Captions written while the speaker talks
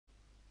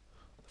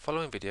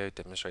Following video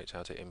demonstrates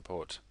how to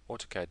import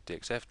AutoCAD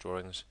DXF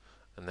drawings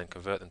and then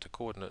convert them to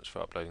coordinates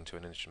for uploading to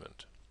an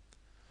instrument.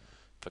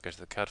 If I go to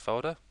the CAD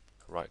folder,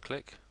 right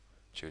click,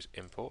 choose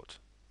Import,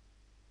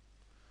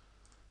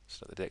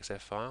 select the DXF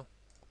file,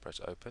 press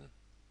Open.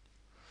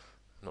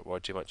 I'm not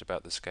worried too much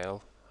about the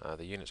scale.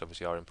 The units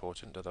obviously are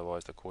important,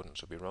 otherwise the coordinates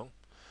will be wrong.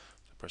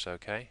 So press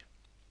OK.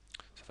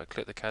 So if I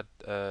click the CAD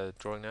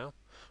drawing now,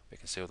 we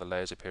can see all the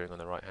layers appearing on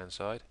the right hand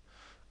side.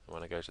 And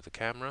when I go to the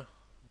camera,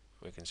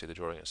 we can see the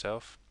drawing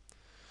itself.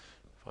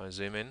 If I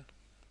zoom in,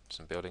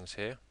 some buildings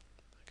here.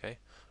 Okay,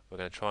 we're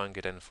going to try and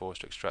get n4ce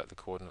to extract the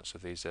coordinates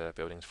of these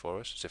buildings for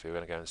us, as if we were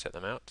going to go and set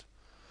them out.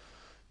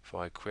 If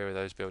I query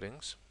those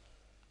buildings,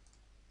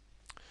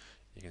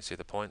 you can see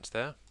the points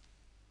there.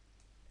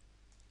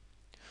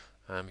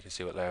 And we can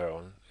see what layer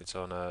on. It's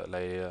on a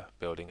layer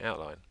building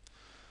outline.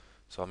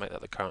 So I'll make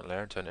that the current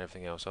layer and turn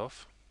everything else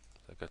off.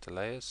 So go to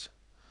layers,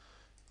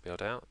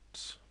 build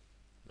out,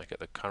 make it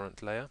the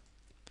current layer.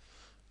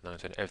 Now I'm going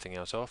to turn everything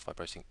else off by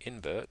pressing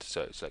invert,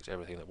 so it selects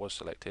everything that was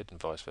selected and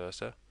vice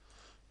versa.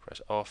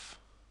 Press off,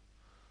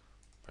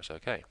 press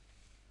OK.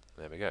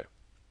 There we go.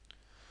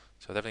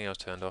 So with everything else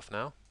turned off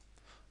now,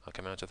 I'll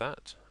come out of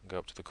that and go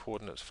up to the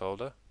coordinates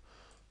folder,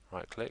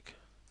 right click,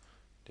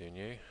 do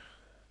new,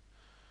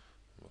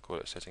 we'll call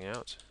it setting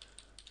out,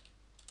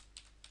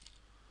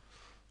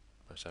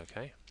 press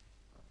OK.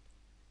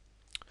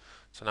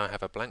 So now I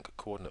have a blank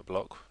coordinate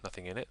block,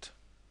 nothing in it.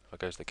 If I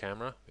go to the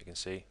camera, we can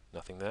see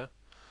nothing there.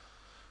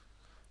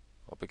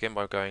 I'll begin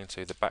by going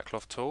to the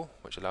backcloth tool,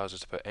 which allows us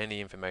to put any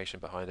information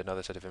behind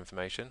another set of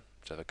information.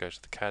 So if I go to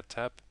the CAD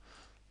tab,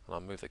 and I'll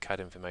move the CAD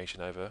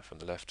information over from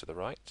the left to the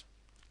right,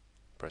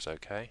 press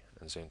OK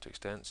and zoom to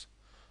extents.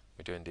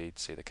 We do indeed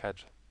see the CAD.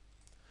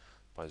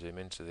 If I zoom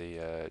into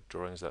the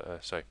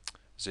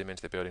zoom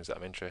into the buildings that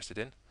I'm interested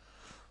in,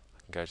 I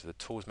can go to the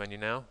Tools menu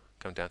now,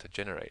 come down to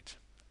Generate.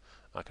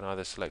 I can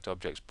either select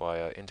objects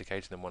by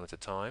indicating them one at a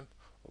time,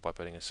 or by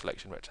putting a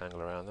selection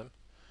rectangle around them.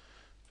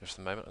 Just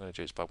for the moment, I'm going to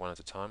do this by one at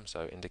a time,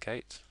 so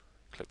indicate,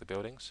 click the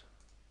buildings.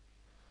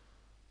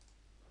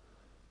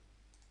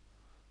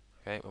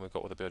 Okay, when we've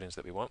got all the buildings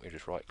that we want, we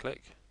just right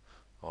click,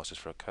 ask us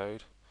for a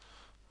code.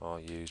 I'll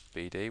use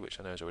BD, which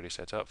I know is already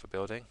set up for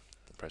building,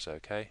 and press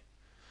OK.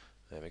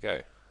 There we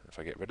go. If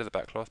I get rid of the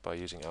backcloth by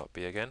using Alt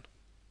B again,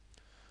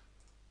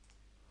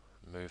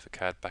 move the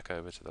CAD back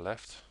over to the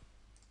left,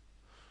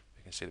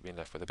 you can see that we've been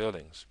left with the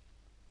buildings.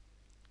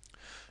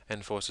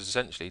 n4ce has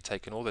essentially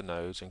taken all the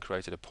nodes and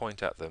created a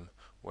point at them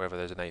wherever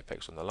there's an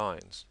apex on the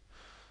lines.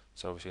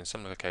 So obviously in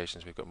some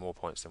locations we've got more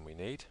points than we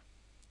need.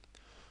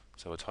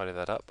 So we'll tidy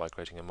that up by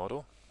creating a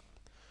model.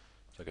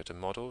 So go to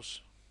Models,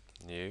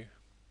 New,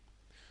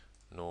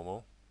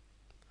 Normal,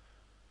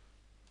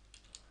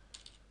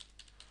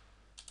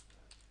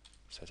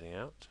 Setting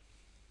Out.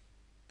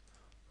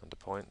 Under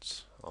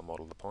Points, I'll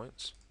model the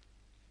points.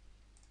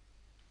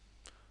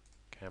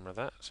 Camera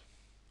that.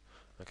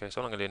 Okay,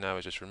 so all I'm going to do now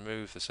is just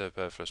remove the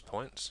superfluous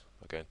points.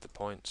 I'll go into the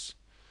Points,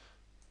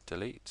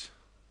 Delete.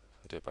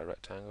 I'll do it by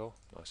rectangle,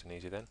 nice and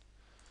easy then.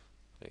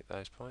 Delete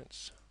those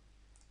points.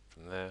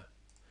 From there,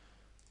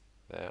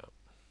 there,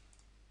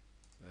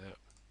 there.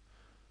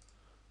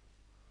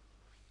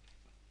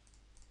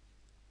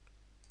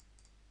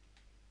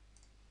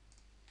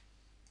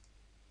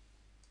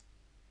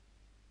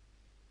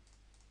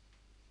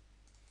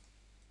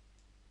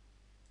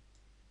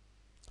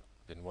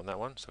 Didn't want that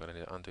one, so I'm going to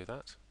need to undo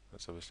that.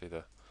 That's obviously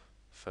the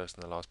first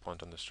and the last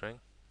point on the string.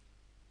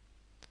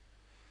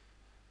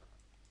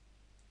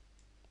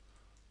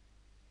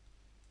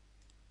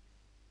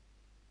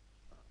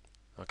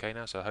 Okay,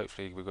 now so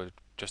hopefully we've got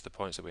just the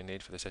points that we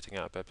need for the setting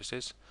out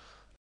purposes.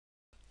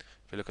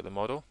 If you look at the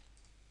model,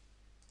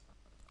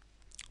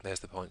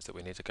 there's the points that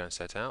we need to go and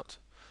set out.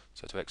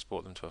 So to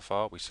export them to a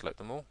file, we select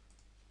them all,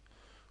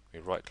 we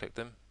right click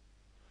them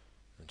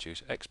and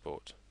choose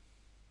Export.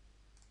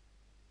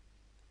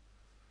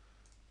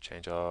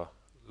 Change our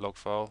log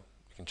file.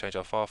 We can change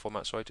our file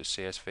format to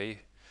CSV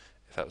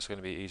if that was going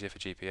to be easier for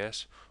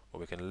GPS, or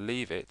we can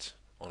leave it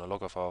on a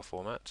logger file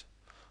format.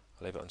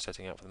 I'll leave it on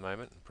setting out for the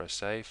moment and press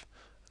save.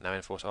 Now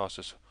n4ce asks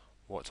us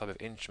what type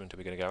of instrument are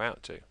we going to go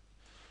out to.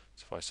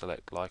 So if I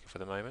select Leica for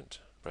the moment,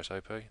 press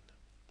OK,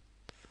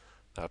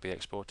 that'll be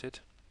exported.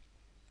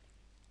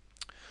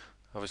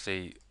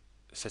 Obviously,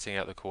 setting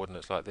out the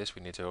coordinates like this,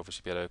 we need to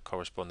obviously be able to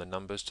correspond the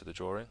numbers to the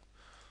drawing.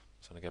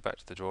 So I'm going to go back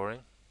to the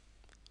drawing,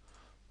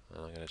 and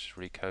I'm going to just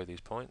recode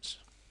these points.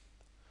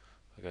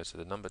 I go to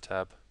the Number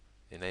tab,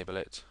 enable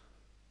it,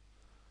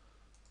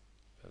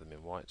 put them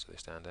in white so they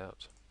stand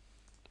out.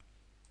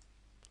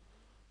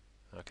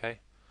 Okay,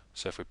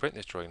 so if we print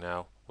this drawing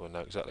now, we'll know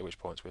exactly which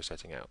points we're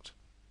setting out.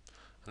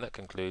 And that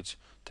concludes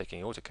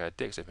taking AutoCAD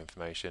DXF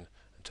information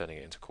and turning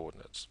it into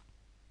coordinates.